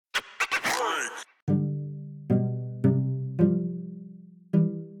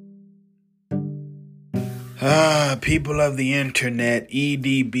People of the internet,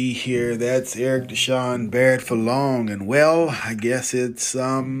 EDB here. That's Eric Deshaun Barrett for long. And well, I guess it's,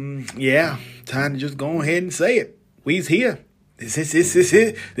 time to just go ahead and say it. We's here. This is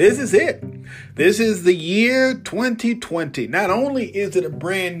it. This is the year 2020. Not only is it a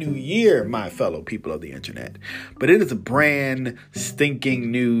brand new year, my fellow people of the internet, but it is a brand stinking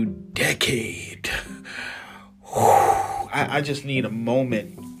new decade. I just need a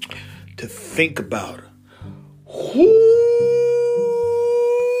moment to think about it.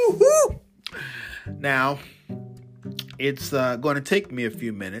 Now, it's going to take me a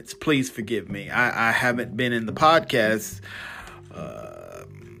few minutes. Please forgive me. I haven't been in the podcast.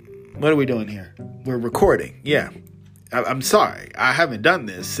 What are we doing here? We're recording. Yeah. I'm sorry. I haven't done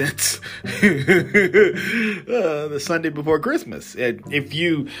this since the Sunday before Christmas. And if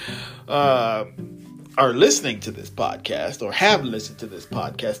you are listening to this podcast or have listened to this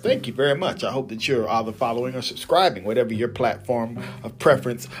podcast, thank you very much. I hope that you're either following or subscribing, whatever your platform of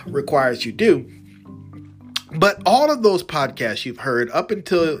preference requires you do. But all of those podcasts you've heard up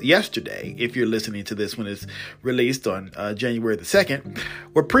until yesterday, if you're listening to this when it's released on January the 2nd,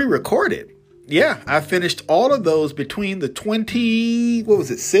 were pre-recorded. Yeah, I finished all of those between the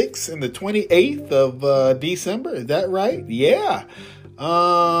 6th and the 28th of December. Is that right? Yeah.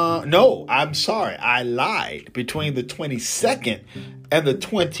 No, I'm sorry. I lied. Between the 22nd and the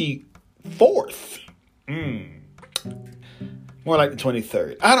 24th. More like the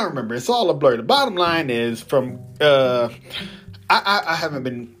 23rd. I don't remember. It's all a blur. The bottom line is I haven't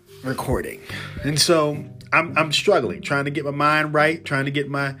been recording. And so I'm struggling, trying to get my mind right, trying to get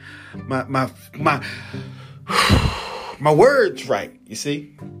my words right, you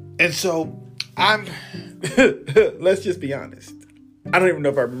see? And so let's just be honest. I don't even know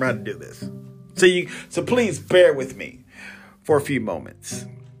if I remember how to do this. So please bear with me for a few moments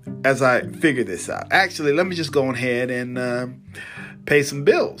as I figure this out. Actually, let me just go ahead and pay some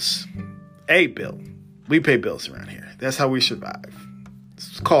bills. A bill. We pay bills around here. That's how we survive.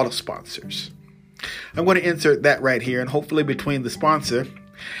 It's called sponsors. I'm going to insert that right here, and hopefully between the sponsor,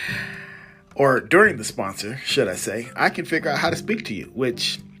 or during the sponsor, should I say, I can figure out how to speak to you,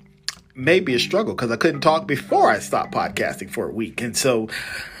 which may be a struggle because I couldn't talk before I stopped podcasting for a week. And so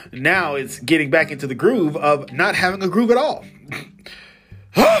now it's getting back into the groove of not having a groove at all.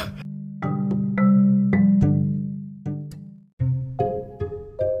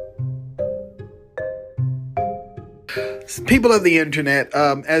 People of the internet,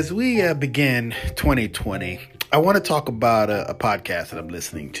 as we begin 2020, I want to talk about a podcast that I'm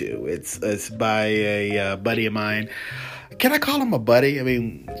listening to. It's by a buddy of mine. Can I call him a buddy? I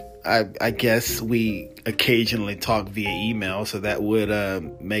mean, I guess we occasionally talk via email, so that would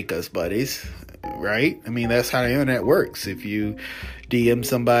make us buddies, right? I mean, that's how the internet works. If you DM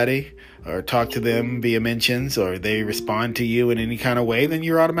somebody or talk to them via mentions, or they respond to you in any kind of way, then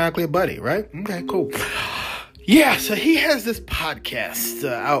you're automatically a buddy, right? Okay, cool. Yeah, so he has this podcast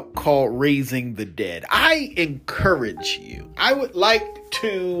out called Raising the Dead. I encourage you. I would like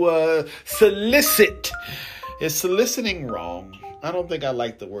to solicit. Is soliciting wrong? I don't think I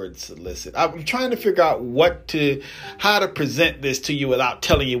like the word solicit. I'm trying to figure out how to present this to you without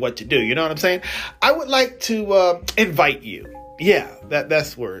telling you what to do. You know what I'm saying? I would like to invite you. Yeah,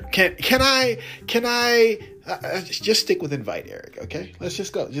 that's the word. Can I just stick with invite, Eric? Okay, let's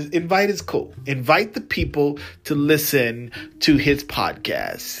just go. Just invite is cool. Invite the people to listen to his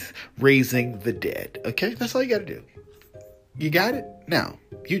podcast, Raising the Dead. Okay, that's all you got to do. You got it? Now,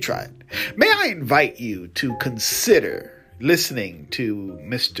 you try it. May I invite you to consider listening to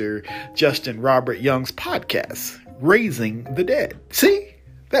Mr. Justin Robert Young's podcast, Raising the Dead. See?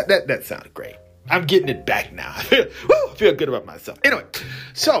 That sounded great. I'm getting it back now. I feel good about myself. Anyway,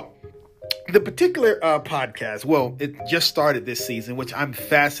 so the particular podcast, well, it just started this season, which I'm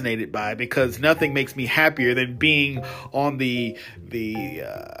fascinated by because nothing makes me happier than being on not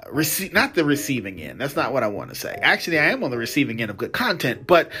the receiving end. That's not what I want to say. Actually, I am on the receiving end of good content,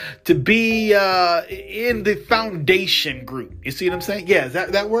 but to be in the foundation group. You see what I'm saying? Yeah, is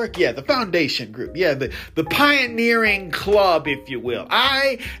that work? Yeah, the foundation group. Yeah, the pioneering club, if you will.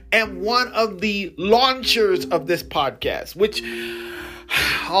 I am one of the launchers of this podcast, which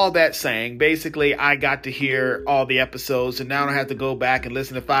all that saying, basically, I got to hear all the episodes, and now I don't have to go back and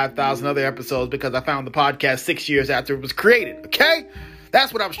listen to 5,000 other episodes because I found the podcast 6 years after it was created. Okay?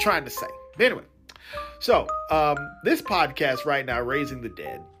 That's what I was trying to say. Anyway, so this podcast right now, Raising the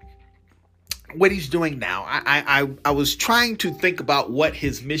Dead, what he's doing now. I was trying to think about what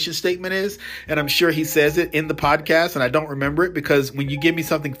his mission statement is, and I'm sure he says it in the podcast, and I don't remember it because when you give me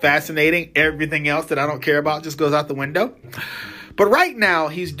something fascinating, everything else that I don't care about just goes out the window. But right now,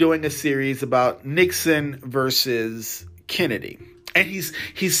 he's doing a series about Nixon versus Kennedy, and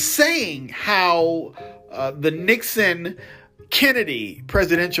he's saying how the Nixon-Kennedy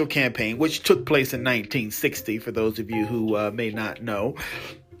presidential campaign, which took place in 1960, for those of you who may not know.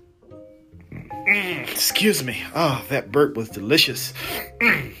 Excuse me. Oh, that burp was delicious.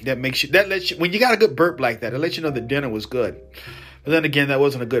 That lets you, when you got a good burp like that, it lets you know the dinner was good. But then again, that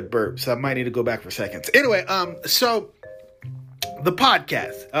wasn't a good burp, so I might need to go back for seconds. Anyway, so the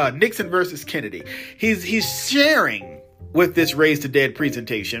podcast, Nixon versus Kennedy, he's sharing with this Raise the Dead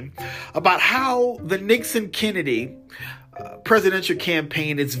presentation about how the Nixon-Kennedy presidential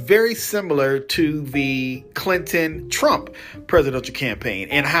campaign is very similar to the Clinton-Trump presidential campaign,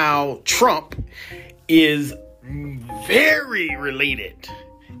 and how Trump is very related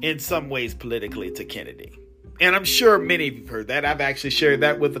in some ways politically to Kennedy. And I'm sure many of you have heard that. I've actually shared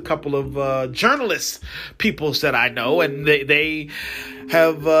that with a couple of journalists, peoples that I know, and they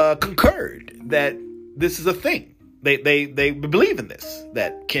have concurred that this is a thing. They believe in this,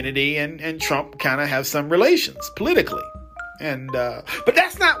 that Kennedy and Trump kind of have some relations politically. And but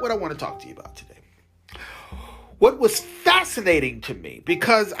that's not what I want to talk to you about today. What was fascinating to me,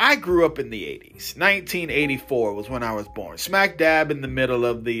 because I grew up in the 80s. 1984 was when I was born. Smack dab in the middle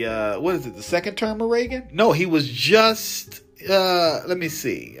of the, the second term of Reagan? No, he was just,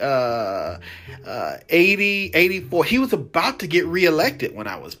 84. He was about to get reelected when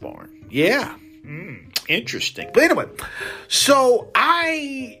I was born. Yeah. Interesting. But anyway, so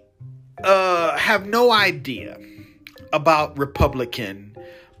I have no idea about Republican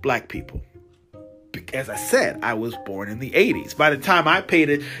black people. As I said, I was born in the 80s. By the time I paid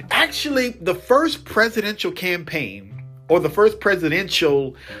it, actually, the first presidential campaign, or the first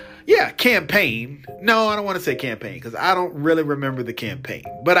presidential, campaign. No, I don't want to say campaign, because I don't really remember the campaign.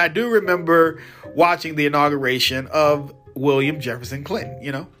 But I do remember watching the inauguration of William Jefferson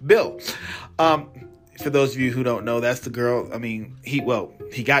Clinton, Bill. For those of you who don't know, that's the girl. I mean, he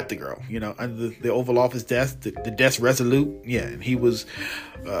got the girl, under the Oval Office desk, the desk resolute. Yeah, and he was,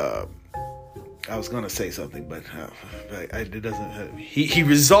 I was going to say something, but it doesn't, he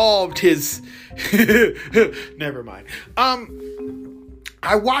resolved his, never mind.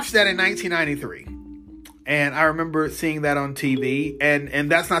 I watched that in 1993. And I remember seeing that on TV,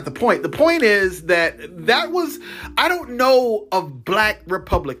 and that's not the point. The point is that was, I don't know of black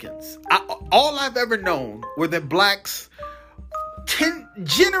Republicans. All I've ever known were that blacks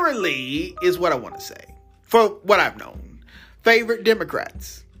generally, is what I want to say, for what I've known, favored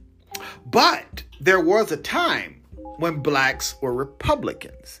Democrats. But there was a time when blacks were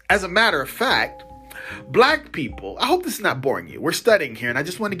Republicans. As a matter of fact, black people, I hope this is not boring you. We're studying here, and I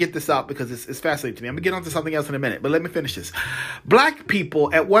just want to get this out because it's fascinating to me. I'm going to get on to something else in a minute, but let me finish this. Black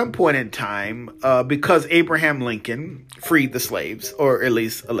people, at one point in time, because Abraham Lincoln freed the slaves, or at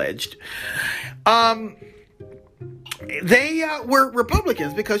least alleged, they were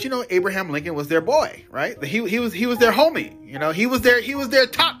Republicans because, Abraham Lincoln was their boy, right? He was their homie. He was their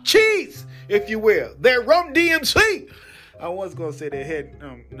top cheese, if you will. Their Rum DMC. I was going to say their head.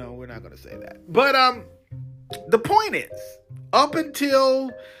 No, we're not going to say that. But the point is, up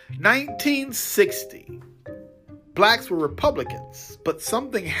until 1960, blacks were Republicans, but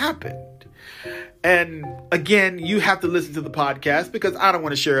something happened. And again, you have to listen to the podcast because I don't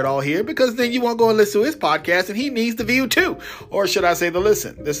want to share it all here, because then you won't go and listen to his podcast and he needs the view too. Or should I say the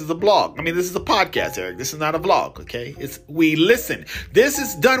listen? This is a blog. This is a podcast, Eric. This is not a vlog, okay? We listen. This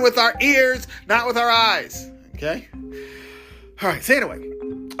is done with our ears, not with our eyes, okay? All right. So anyway,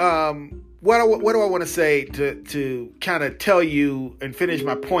 what do I want to say to kind of tell you and finish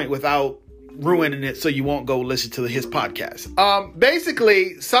my point without ruining it so you won't go listen to his podcast?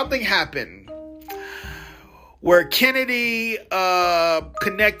 Basically, something happened where Kennedy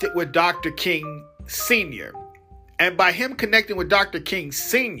connected with Dr. King Sr. And by him connecting with Dr. King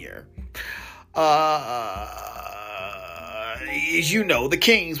Sr., as you know, the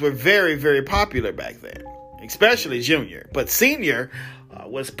Kings were very, very popular back then, especially Junior. But Senior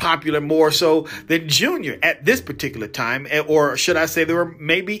was popular more so than Junior at this particular time. Or should I say they were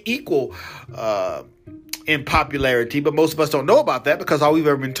maybe equal in popularity. But most of us don't know about that because all we've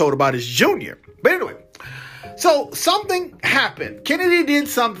ever been told about is Junior. But anyway, so something happened. Kennedy did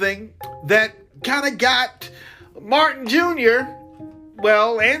something that kind of got Martin Jr.,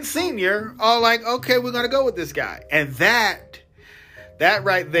 and Senior, all like, okay, we're going to go with this guy. And that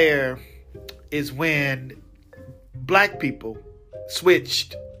right there is when black people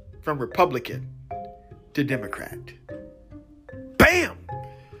switched from Republican to Democrat. Bam!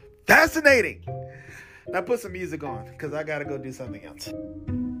 Fascinating. Now put some music on because I got to go do something else.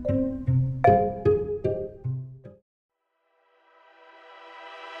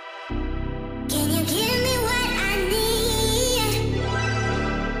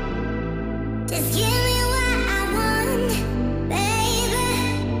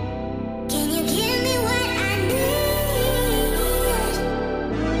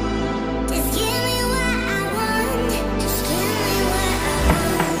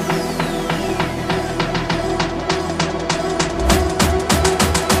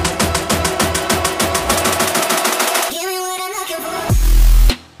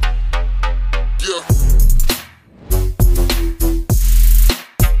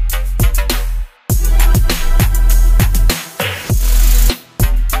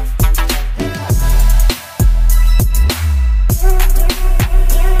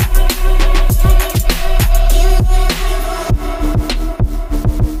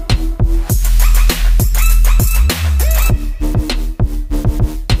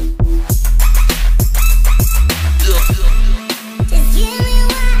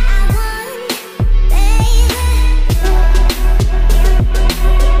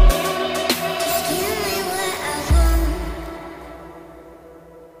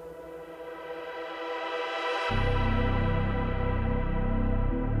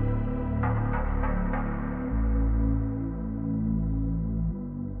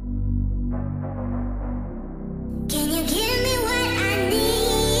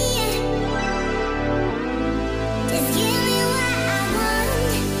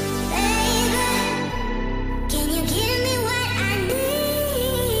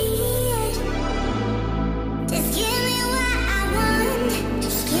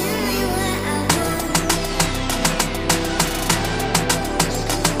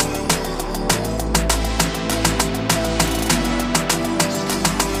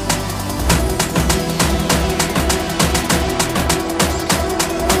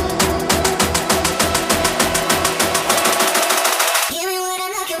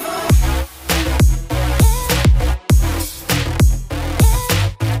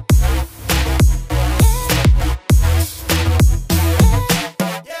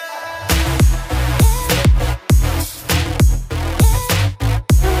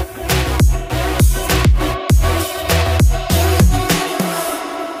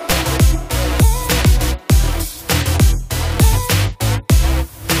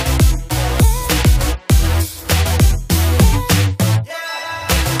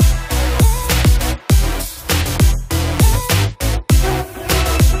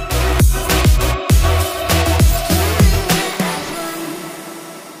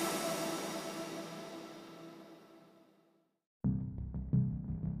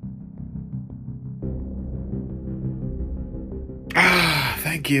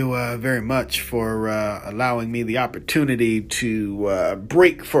 Thank you very much for allowing me the opportunity to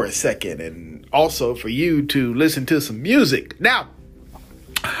break for a second, and also for you to listen to some music. Now,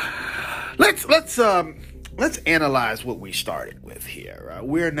 let's analyze what we started with here.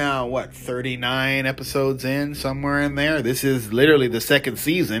 We're now 39 episodes in, somewhere in there. This is literally the second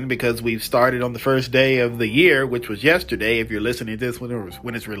season because we've started on the first day of the year, which was yesterday. If you're listening to this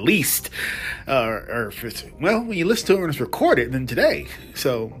when it's released, when you listen to it when it's recorded, then today.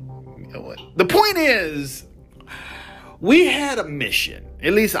 So, you know what? The point is, we had a mission.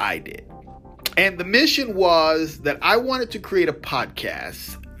 At least I did. And the mission was that I wanted to create a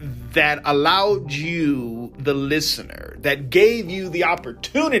podcast that allowed you, the listener, that gave you the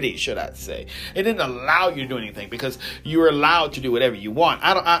opportunity, should I say. It didn't allow you to do anything because you're allowed to do whatever you want.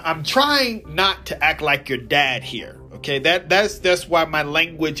 I'm trying not to act like your dad here. Okay, that's why my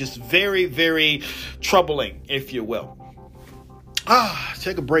language is very, very troubling, if you will.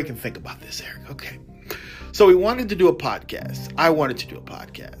 Take a break and think about this, Eric. Okay. So we wanted to do a podcast. I wanted to do a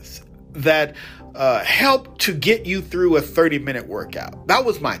podcast that helped to get you through a 30-minute workout. That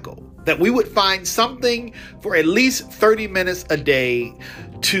was my goal. That we would find something for at least 30 minutes a day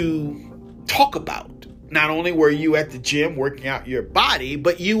to talk about. Not only were you at the gym working out your body,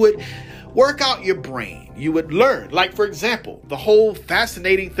 but you would work out your brain. You would learn. Like, for example, the whole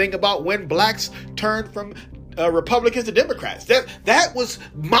fascinating thing about when blacks turned from Republicans to Democrats. That was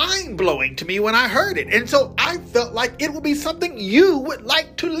mind-blowing to me when I heard it. And so I felt like it would be something you would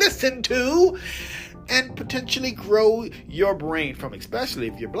like to listen to and potentially grow your brain from, especially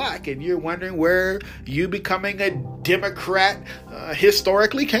if you're black and you're wondering where you becoming a Democrat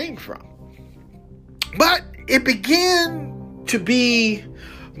historically came from. But it began to be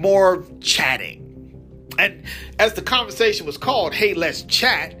more chatting. And as the conversation was called, "Hey, let's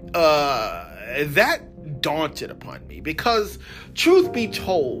chat," that daunted upon me because, truth be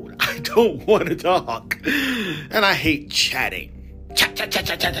told, I don't want to talk. And I hate chatting.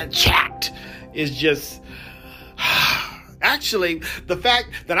 Chat is just... Actually, the fact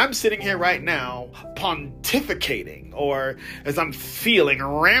that I'm sitting here right now pontificating, or as I'm feeling,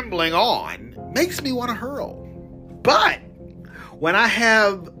 rambling on, makes me want to hurl. But when I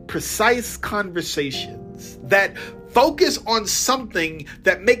have precise conversations that focus on something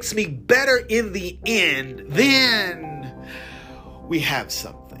that makes me better in the end, then we have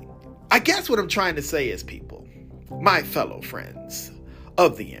something. I guess what I'm trying to say is, people, my fellow friends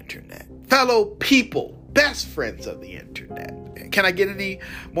of the internet, fellow people, best friends of the internet. Can I get any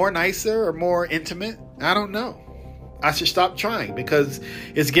more nicer or more intimate? I don't know. I should stop trying because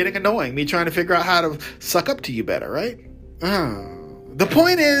it's getting annoying, me trying to figure out how to suck up to you better, right? The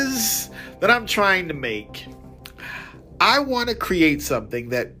point is that I'm trying to make. I want to create something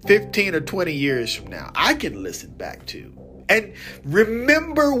that 15 or 20 years from now I can listen back to and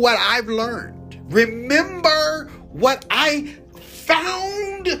remember what I've learned. Remember what I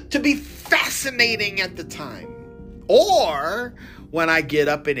found to be fascinating at the time. Or when I get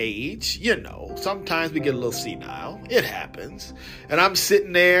up in age, sometimes we get a little senile. It happens. And I'm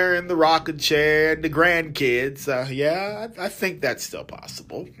sitting there in the rocking chair and the grandkids. I think that's still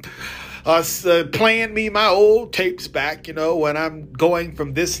possible. Playing me my old tapes back, when I'm going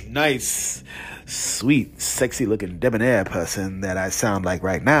from this nice, sweet, sexy looking debonair person that I sound like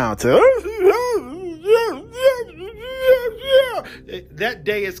right now to... That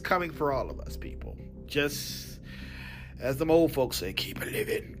day is coming for all of us, people. Just as them old folks say, keep it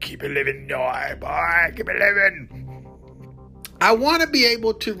living, boy, keep it living. I want to be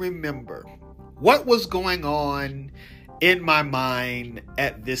able to remember what was going on in my mind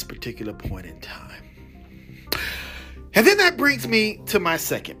at this particular point in time. And then that brings me to my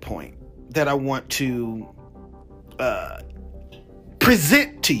second point that I want to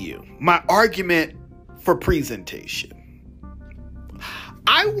present to you, my argument for presentation.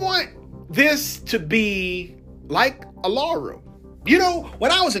 I want this to be like a law room.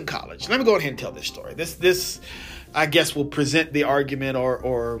 When I was in college, let me go ahead and tell this story. This I guess, will present the argument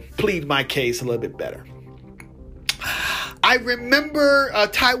or plead my case a little bit better. I remember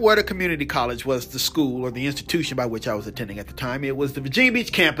Tidewater Community College was the school or the institution by which I was attending at the time. It was the Virginia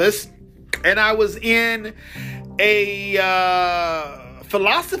Beach campus, and I was in a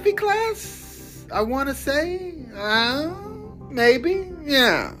philosophy class, I want to say. Maybe.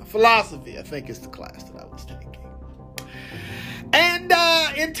 Yeah, philosophy, I think, is the class that I was taking. And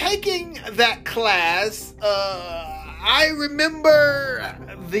in taking that class, I remember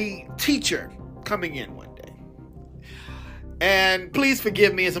the teacher coming in one day. And please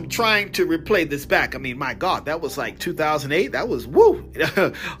forgive me as I'm trying to replay this back. I mean, my God, that was like 2008. That was,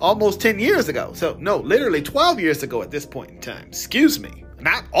 almost 10 years ago. So, no, literally 12 years ago at this point in time. Excuse me.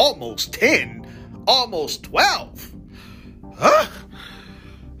 Not almost 10, almost 12. Huh?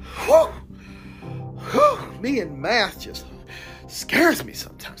 Me and math just scares me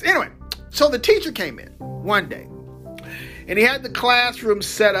sometimes. Anyway, so the teacher came in one day, and he had the classroom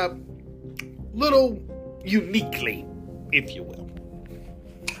set up little uniquely, if you will.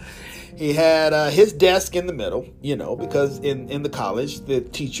 He had his desk in the middle, because in the college, the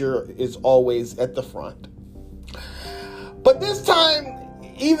teacher is always at the front. But this time,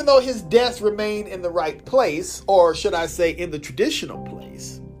 even though his desk remained in the right place, or should I say in the traditional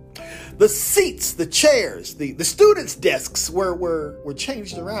place, the seats, the chairs, the students' desks were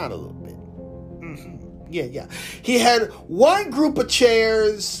changed around a little bit. Yeah. He had one group of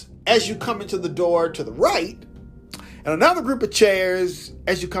chairs as you come into the door to the right, and another group of chairs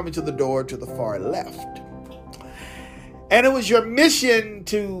as you come into the door to the far left. And it was your mission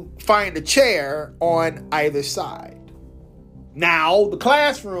to find a chair on either side. Now, the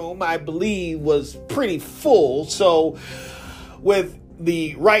classroom, I believe, was pretty full, so with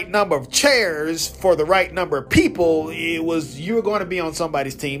the right number of chairs for the right number of people, you were going to be on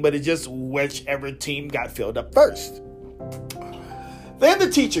somebody's team, but it just whichever team got filled up first. Then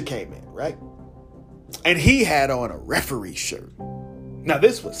the teacher came in, right? And he had on a referee shirt. Now,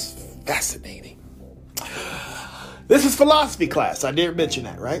 this was fascinating. This is philosophy class. I didn't mention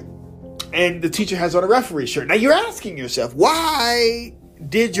that, right? And the teacher has on a referee shirt. Now, you're asking yourself, why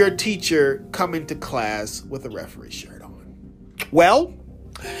did your teacher come into class with a referee shirt on? Well,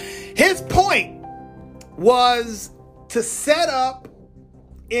 his point was to set up,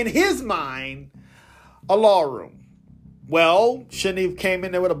 in his mind, a law room. Well, shouldn't he have came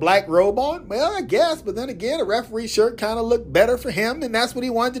in there with a black robe on? Well, I guess, but then again, a referee shirt kind of looked better for him, and that's what he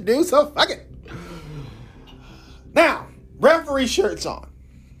wanted to do, so fuck it. Now, referee shirts on.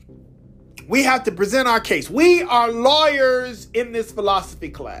 We have to present our case. We are lawyers in this philosophy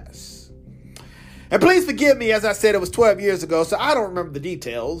class. And please forgive me, as I said, it was 12 years ago, so I don't remember the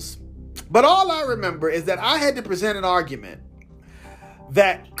details. But all I remember is that I had to present an argument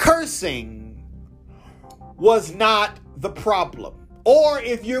that cursing was not the problem. Or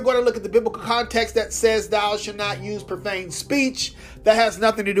if you're going to look at the biblical context that says thou shalt not use profane speech, that has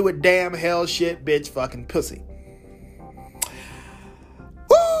nothing to do with damn, hell, shit, bitch, fucking pussy.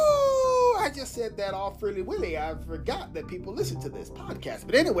 I just said that all freely willy. I forgot that people listen to this podcast.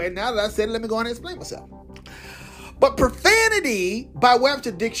 But anyway, now that I said it, let me go on and explain myself. But profanity, by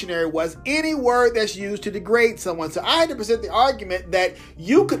Webster Dictionary, was any word that's used to degrade someone. So I had to present the argument that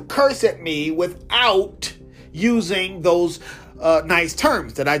you could curse at me without using those nice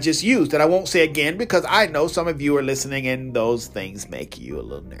terms that I just used, that I won't say again because I know some of you are listening and those things make you a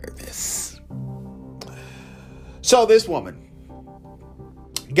little nervous. So this woman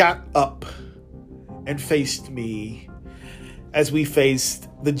got up and faced me as we faced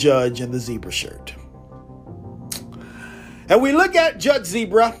the judge in the zebra shirt. And we look at Judge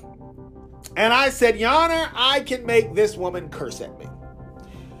Zebra, and I said, Your Honor, I can make this woman curse at me.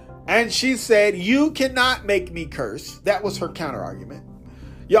 And she said, you cannot make me curse. That was her counter argument.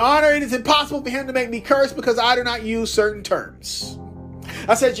 Your Honor, it is impossible for him to make me curse because I do not use certain terms.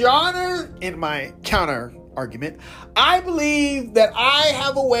 I said, Your Honor, in my counter argument, I believe that I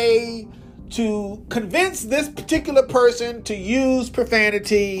have a way to convince this particular person to use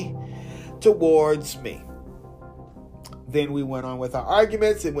profanity towards me. Then we went on with our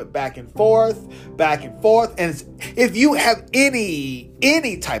arguments and went back and forth. And if you have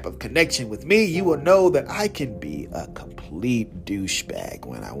any type of connection with me, you will know that I can be a complete douchebag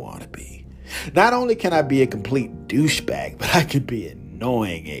when I want to be. Not only can I be a complete douchebag, but I can be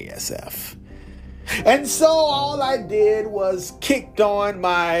annoying ASF. And so all I did was kicked on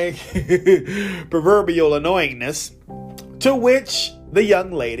my proverbial annoyingness, to which the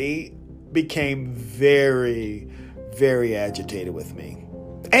young lady became very, very agitated with me.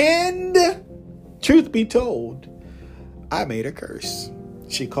 And truth be told, I made her curse.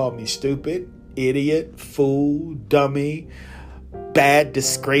 She called me stupid, idiot, fool, dummy, bad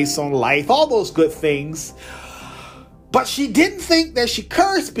disgrace on life, all those good things. But she didn't think that she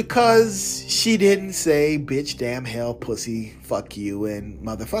cursed because she didn't say bitch, damn, hell, pussy, fuck you, and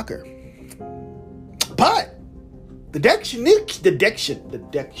motherfucker. But the dictionary,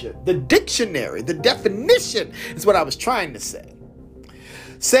 the definition is what I was trying to say,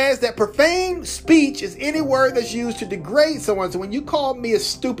 says that profane speech is any word that's used to degrade someone. So when you call me a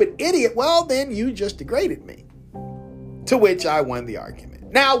stupid idiot, well, then you just degraded me. To which I won the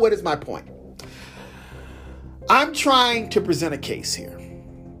argument. Now, what is my point? I'm trying to present a case here.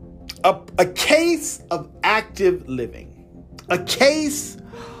 A case of active living. A case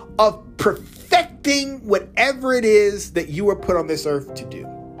of perfecting whatever it is that you were put on this earth to do.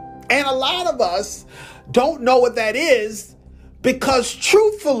 And a lot of us don't know what that is because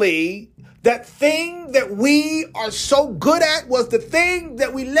truthfully, that thing that we are so good at was the thing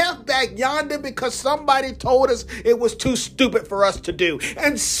that we left back yonder because somebody told us it was too stupid for us to do.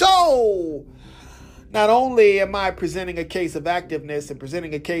 And so, not only am I presenting a case of activeness and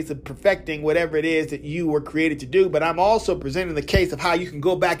presenting a case of perfecting whatever it is that you were created to do, but I'm also presenting the case of how you can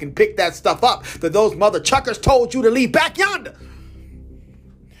go back and pick that stuff up that those mother chuckers told you to leave back yonder.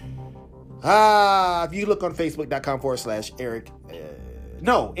 If you look on Facebook.com/Eric,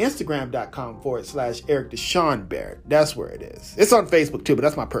 Instagram.com/Eric Deshaun Barrett. That's where it is. It's on Facebook too, but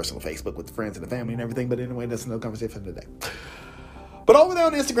that's my personal Facebook with the friends and the family and everything. But anyway, that's another conversation today. But over there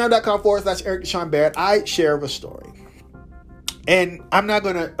on Instagram.com/Eric Deshaun Barrett, I share a story. And I'm not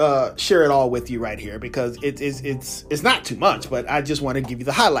going to share it all with you right here because it's not too much, but I just want to give you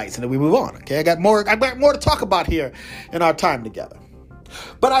the highlights and then we move on. Okay, I got more to talk about here in our time together.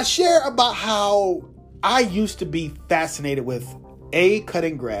 But I share about how I used to be fascinated with A,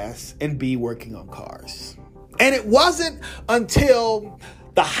 cutting grass, and B, working on cars. And it wasn't until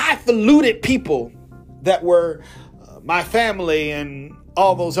the highfalutin people that were my family and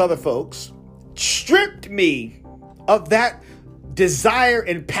all those other folks stripped me of that desire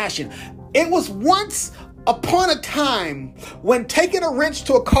and passion. It was once upon a time when taking a wrench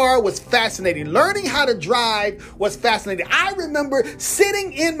to a car was fascinating. Learning how to drive was fascinating. I remember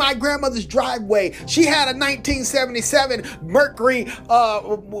sitting in my grandmother's driveway. She had a 1977 Mercury,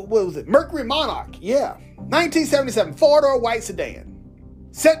 Mercury Monarch. Yeah, 1977 four-door white sedan.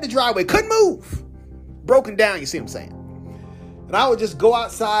 Sat in the driveway, couldn't move. Broken down, you see what I'm saying? And I would just go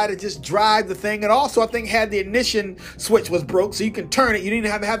outside and just drive the thing. And also, I think had the ignition switch was broke, so you can turn it. You didn't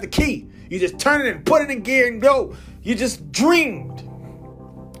have to have the key. You just turn it and put it in gear and go. You just dreamed.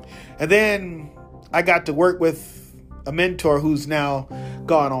 And then I got to work with a mentor who's now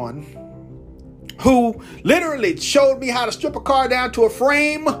gone on, who literally showed me how to strip a car down to a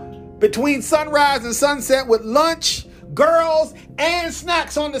frame between sunrise and sunset with lunch, girls, and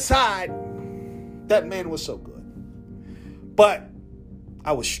snacks on the side. That man was so good. But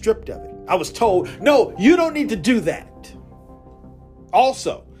I was stripped of it. I was told, no, you don't need to do that.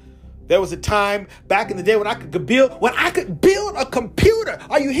 Also, there was a time back in the day when I could build a computer.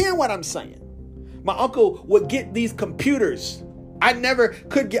 Are you hearing what I'm saying? My uncle would get these computers. I never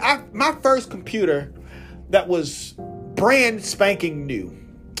could get my first computer that was brand spanking new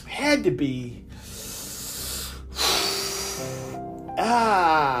had to be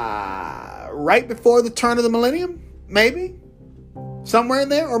right before the turn of the millennium, maybe. Somewhere in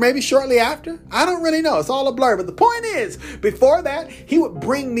there, or maybe shortly after. I don't really know. It's all a blur. But the point is, before that, he would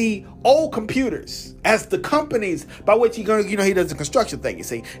bring me old computers as the companies by which he goes, he does the construction thing, you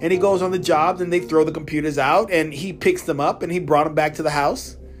see. And he goes on the jobs and they throw the computers out and he picks them up and he brought them back to the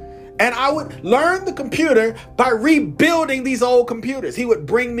house. And I would learn the computer by rebuilding these old computers. He would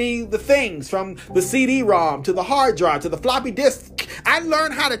bring me the things from the CD-ROM to the hard drive to the floppy disk. I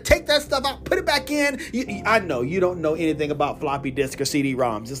learned how to take that stuff out, put it back in. I know you don't know anything about floppy disk or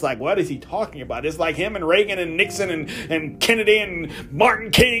CD-ROMs. It's like, what is he talking about? It's like him and Reagan and Nixon and Kennedy and Martin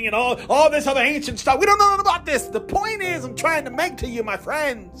King and all this other ancient stuff. We don't know nothing about this. The point is, I'm trying to make to you, my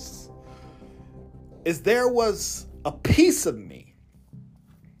friends, is there was a piece of me.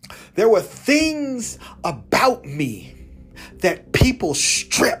 There were things about me that people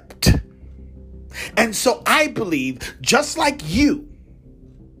stripped. And so I believe, just like you,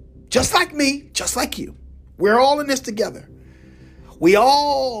 just like me, just like you, we're all in this together. We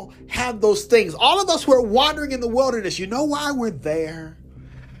all have those things. All of us who are wandering in the wilderness, you know why we're there?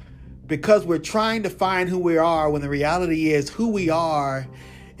 Because we're trying to find who we are when the reality is who we are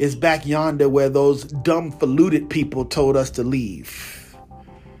is back yonder where those dumb, polluted people told us to leave.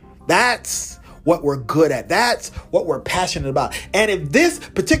 That's what we're good at. That's what we're passionate about. And if this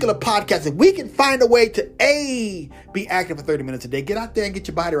particular podcast, if we can find a way to be active for 30 minutes a day, get out there and get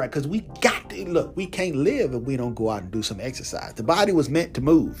your body right. Because we got to, look, we can't live if we don't go out and do some exercise. The body was meant to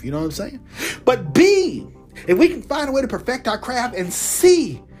move. You know what I'm saying? But B, if we can find a way to perfect our craft, and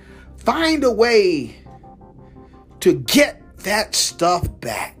C, find a way to get that stuff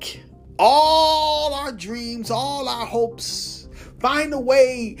back. All our dreams, all our hopes. Find a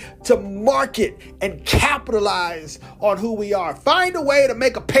way to market and capitalize on who we are. Find a way to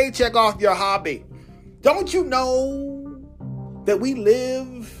make a paycheck off your hobby. Don't you know that we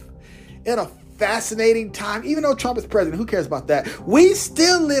live in a fascinating time? Even though Trump is president, who cares about that? We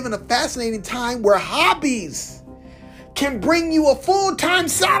still live in a fascinating time where hobbies can bring you a full-time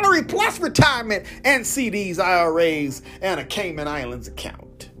salary plus retirement and CDs, IRAs, and a Cayman Islands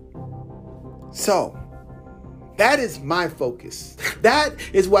account. So, that is my focus. That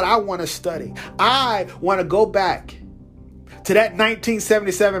is what I want to study. I want to go back to that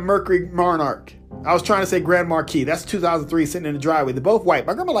 1977 Mercury Monarch. I was trying to say Grand Marquis. That's 2003, sitting in the driveway. They're both white.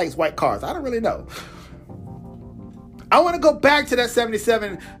 My grandma likes white cars. I don't really know. I want to go back to that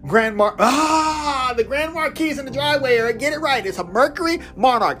 77 the Grand Marquis in the driveway. Get it right. It's a Mercury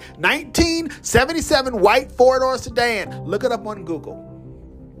Monarch. 1977 white four-door sedan. Look it up on Google.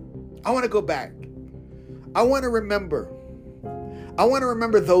 I want to go back. I want to remember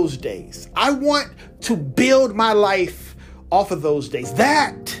those days. I want to build my life off of those days.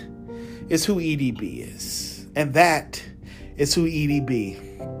 That is who EDB is. And that is who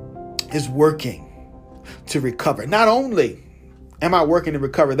EDB is working to recover. Not only am I working to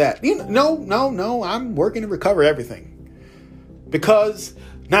recover that. No. I'm working to recover everything. Because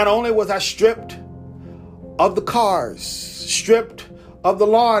not only was I stripped of the cars, stripped of the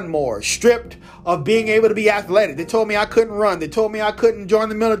lawnmower, stripped of being able to be athletic. They told me I couldn't run. They told me I couldn't join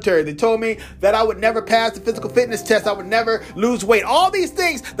the military. They told me that I would never pass the physical fitness test. I would never lose weight. All these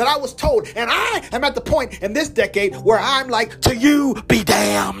things that I was told. And I am at the point in this decade where I'm like, to you be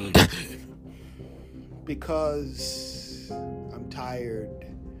damned. Because I'm tired,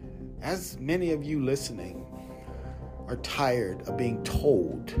 as many of you listening are tired of being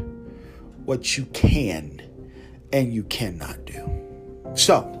told what you can and you cannot do.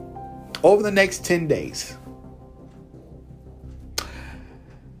 So, over the next 10 days,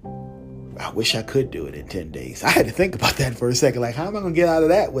 I wish I could do it in 10 days. I had to think about that for a second. Like, how am I going to get out of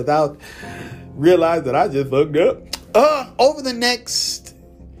that without realizing that I just fucked up? Over the next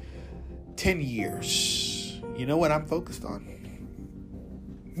 10 years, you know what I'm focused on?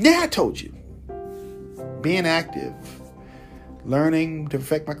 Yeah, I told you. Being active, learning to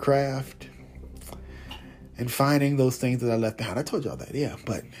perfect my craft, and finding those things that I left behind. I told y'all that, yeah.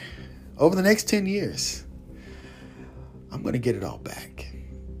 But over the next 10 years, I'm going to get it all back.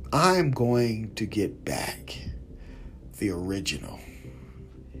 I'm going to get back the original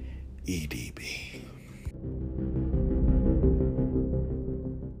EDB.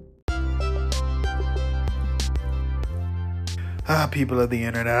 People of the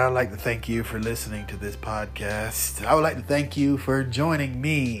internet, I'd like to thank you for listening to this podcast. I would like to thank you for joining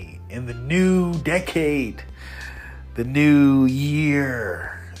me in the new decade, the new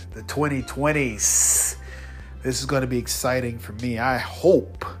year, the 2020s. This is going to be exciting for me. I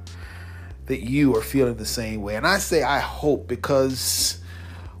hope that you are feeling the same way. And I say I hope because,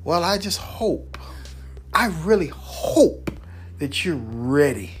 well, I just hope. I really hope that you're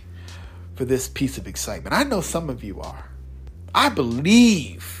ready for this piece of excitement. I know some of you are. I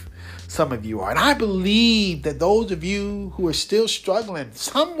believe some of you are. And I believe that those of you who are still struggling,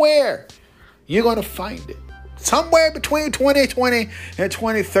 somewhere you're going to find it. Somewhere between 2020 and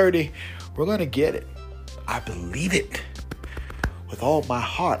 2030, we're going to get it. I believe it with all my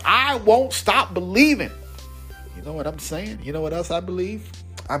heart. I won't stop believing. You know what I'm saying? You know what else I believe?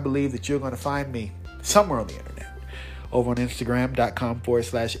 I believe that you're going to find me somewhere on the internet. Over on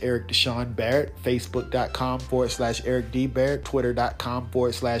Instagram.com/Eric Deshaun Barrett, Facebook.com/Eric D. Barrett,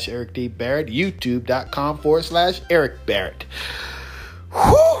 Twitter.com/Eric D. Barrett, YouTube.com/Eric Barrett.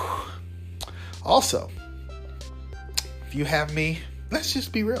 Whew. Also, if you have me, let's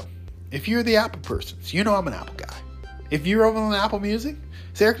just be real. If you're the Apple persons, you know I'm an Apple guy. If you're over on Apple Music,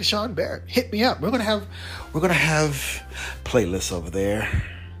 it's Eric Deshaun Barrett. Hit me up. We're gonna have playlists over there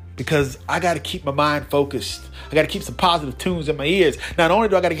because I got to keep my mind focused. I got to keep some positive tunes in my ears. Not only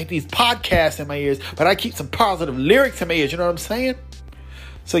do I got to get these podcasts in my ears, but I keep some positive lyrics in my ears. You know what I'm saying?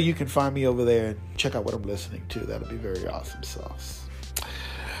 So you can find me over there and check out what I'm listening to. That'll be very awesome sauce.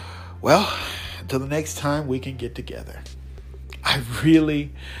 Well, until the next time we can get together. I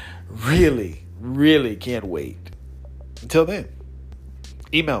really, really, really can't wait. Until then,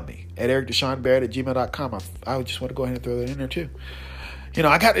 email me at ericdeshaunbarrett@gmail.com. I just want to go ahead and throw that in there too. You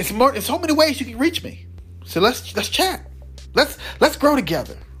know, it's so many ways you can reach me. So let's chat. Let's grow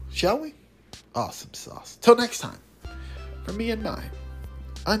together, shall we? Awesome sauce. Till next time, from me and mine,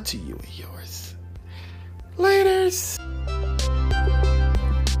 unto you and yours. Laters.